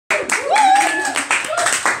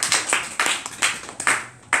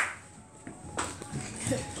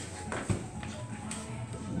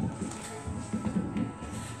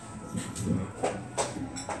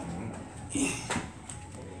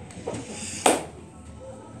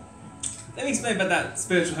let me explain about that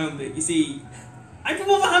spiritual home bit. You see, I'm from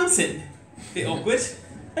Wolverhampton. Bit awkward,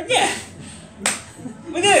 but yeah,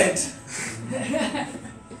 we're good.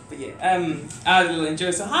 But yeah, I had a little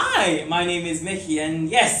intro. So hi, my name is Mickey, and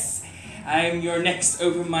yes, I'm your next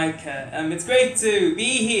open micer. It's great to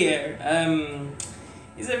be here.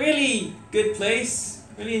 It's a really good place.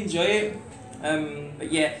 Really enjoy it.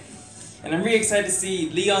 But yeah, and I'm really excited to see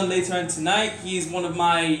Leon later on tonight. He's one of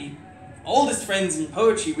my oldest friends in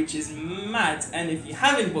poetry, which is mad. And if you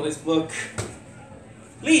haven't bought his book,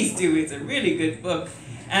 please do. It's a really good book.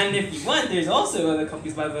 And if you want, there's also other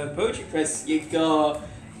copies by the Poetry Press. You got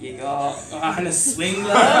Hannah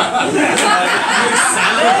Swingler,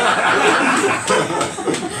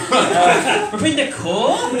 Rapinda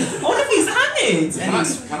Kaur. I wonder if he's had it.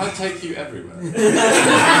 Can I take you everywhere?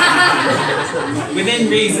 Within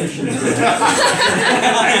reason.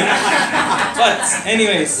 But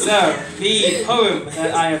anyways, so the poem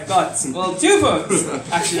that I have got, well, two poems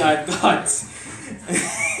actually I've got.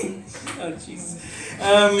 Oh jeez.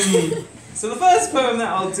 So the first poem that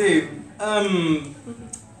I'll do,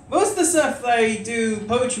 most of the stuff that I do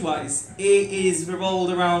poetry-wise, it is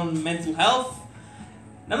revolved around mental health.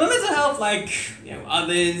 Now my mental health, like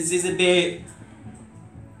others, is a bit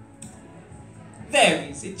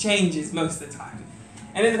varies. It changes most of the time,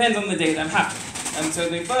 and it depends on the day that I'm happy. So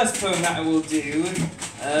the first poem that I will do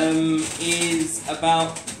is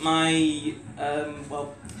about my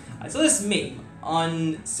I saw this meme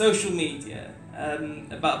on social media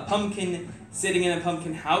about a pumpkin sitting in a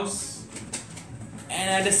pumpkin house. And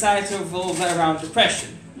I decided to revolve that around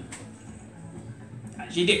depression.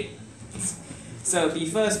 As you do. So the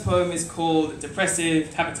first poem is called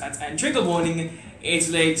Depressive Habitats, and trigger warning, it's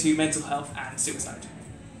related to mental health and suicide.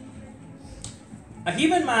 A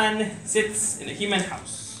human man sits in a human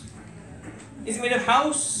house. Is it made of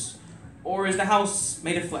house, or is the house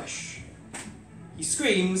made of flesh? He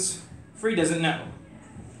screams, for he doesn't know.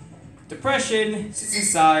 Depression sits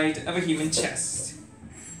inside of a human chest.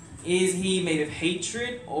 Is he made of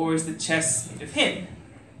hatred, or is the chest made of him?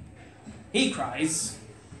 He cries,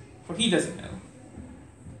 for he doesn't know.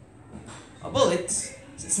 A bullet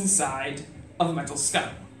sits inside of a metal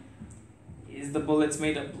skull. Is the bullet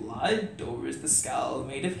made of blood, or is the skull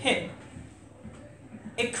made of him?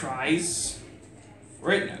 It cries,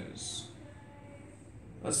 for it knows.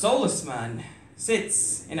 A soulless man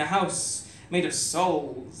sits in a house made of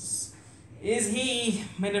souls. Is he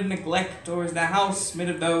made of neglect, or is the house made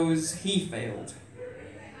of those he failed?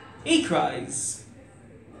 He cries,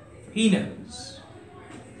 for he knows.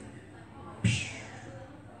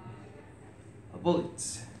 A bullet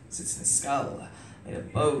sits in a skull made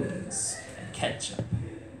of bones and ketchup.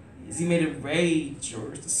 Is he made of rage,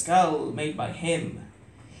 or is the skull made by him?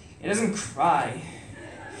 It doesn't cry.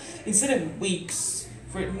 Instead it weeps,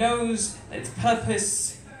 for it knows that its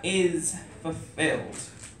purpose is fulfilled.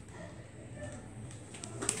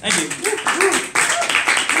 Thank you.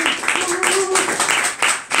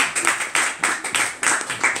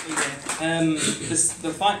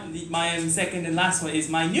 My second and last one is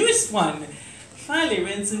my newest one. Finally, we're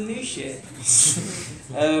in some new shit.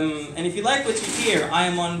 And if you like what you hear, I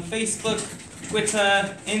am on Facebook,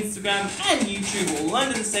 Twitter, Instagram, and YouTube, all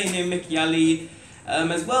under the same name, Mickey Ali.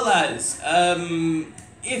 As well as,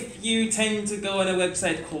 if you tend to go on a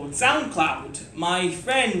website called SoundCloud, my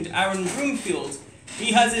friend Aaron Broomfield,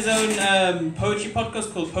 he has his own poetry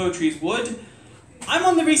podcast called Poetry's Wood. I'm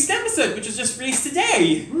on the recent episode, which was just released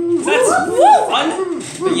today. So that's fun.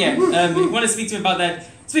 But yeah, if you want to speak to me about that,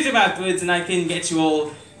 speak to me afterwards, and I can get you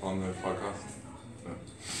all on the podcast. No.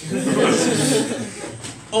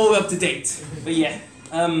 All up to date. But yeah,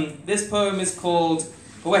 this poem is called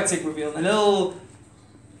Poetic Reveal. A little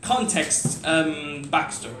context,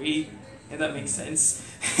 backstory, if that makes sense.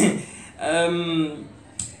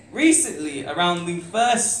 Recently, around the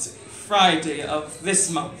first Friday of this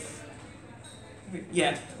month,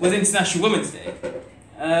 was International Women's Day.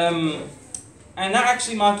 And that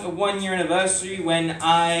actually marked a 1-year anniversary when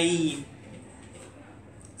I...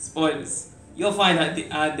 Spoilers. You'll find out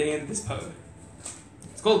at the end of this poem.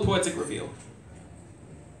 It's called Poetic Reveal.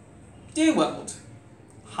 Dear world,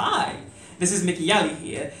 hi, this is Mickey Ali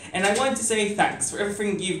here, and I want to say thanks for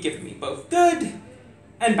everything you've given me, both good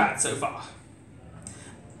and bad so far.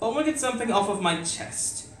 But I want to get something off of my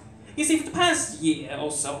chest. You see, for the past year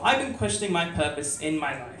or so, I've been questioning my purpose in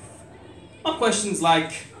my life. Not questions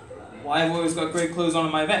like, why have I always got great clothes on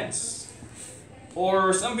at my events?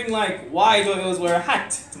 Or something like, why do I always wear a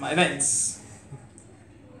hat to my events?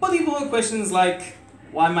 But even more questions like,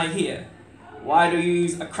 why am I here? Why do I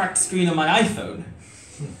use a cracked screen on my iPhone?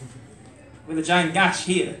 With a giant gash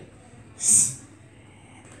here.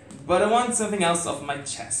 but I want something else off my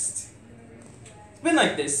chest. It's been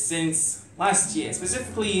like this since last year,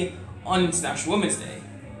 specifically on International Women's Day.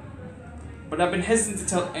 But I've been hesitant to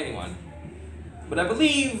tell anyone. But I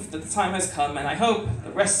believe that the time has come, and I hope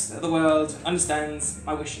the rest of the world understands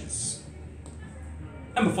my wishes.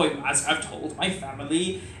 And before you ask, I've told my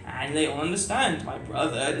family, and they all understand. My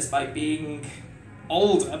brother, despite being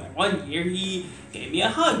older by 1 year, he gave me a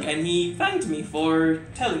hug, and he thanked me for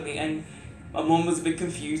telling me, and my mum was a bit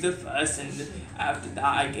confused at first, and after that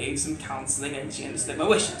I gave some counselling, and she understood my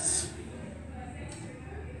wishes.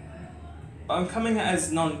 But I'm coming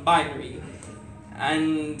as non-binary,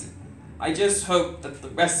 and I just hope that the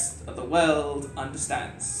rest of the world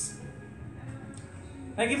understands.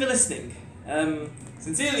 Thank you for listening.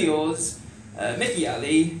 Sincerely yours, Mickey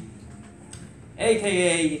Ali,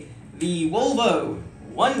 aka the Volvo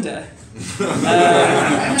Wonder.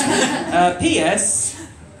 P.S.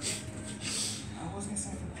 What was I going to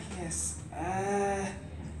say for P.S.?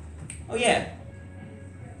 Oh yeah.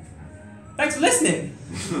 Thanks for listening.